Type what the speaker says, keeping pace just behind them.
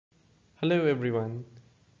Hello everyone,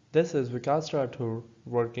 this is Vikas Rathur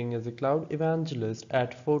working as a cloud evangelist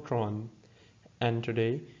at Foetron, and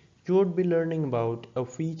today you would be learning about a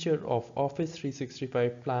feature of Office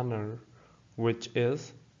 365 Planner, which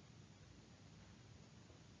is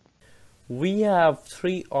we have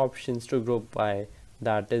three options to group by.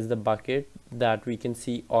 That is the bucket that we can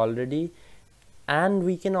see already, and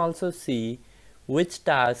we can also see which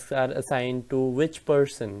tasks are assigned to which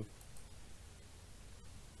person.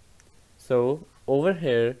 So over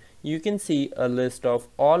here you can see a list of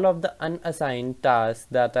all of the unassigned tasks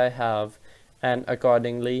that I have, and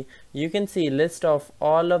accordingly you can see list of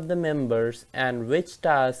all of the members and which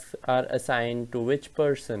tasks are assigned to which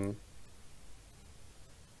person.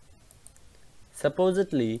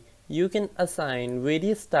 Supposedly, you can assign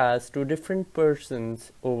various tasks to different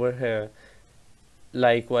persons over here.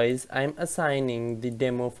 Likewise, I'm assigning the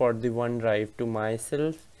demo for the OneDrive to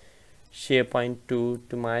myself, SharePoint 2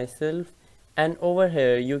 to myself, and over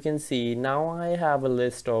here you can see now I have a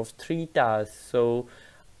list of 3 tasks, so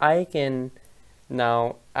I can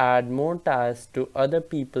now add more tasks to other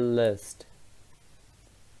people list.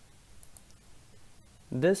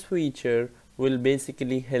 This feature will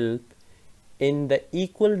basically help in the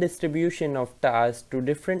equal distribution of tasks to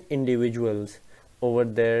different individuals. Over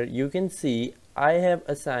there you can see I have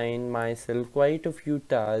assigned myself quite a few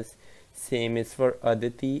tasks, same is for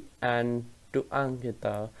Aditi and to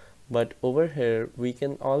Ankita, but over here we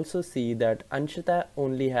can also see that Anshita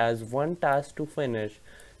only has one task to finish.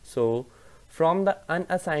 So from the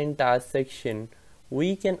unassigned task section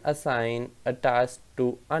we can assign a task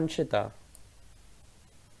to Anshita,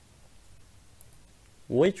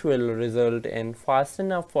 which will result in fast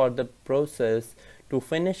enough for the process to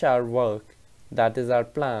finish our work. That is our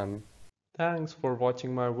plan. Thanks for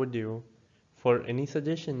watching my video. For any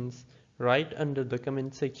suggestions, write under the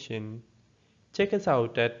comment section. Check us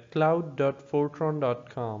out at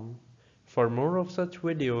cloud.foetron.com. For more of such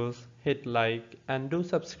videos, hit like and do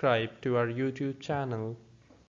subscribe to our YouTube channel.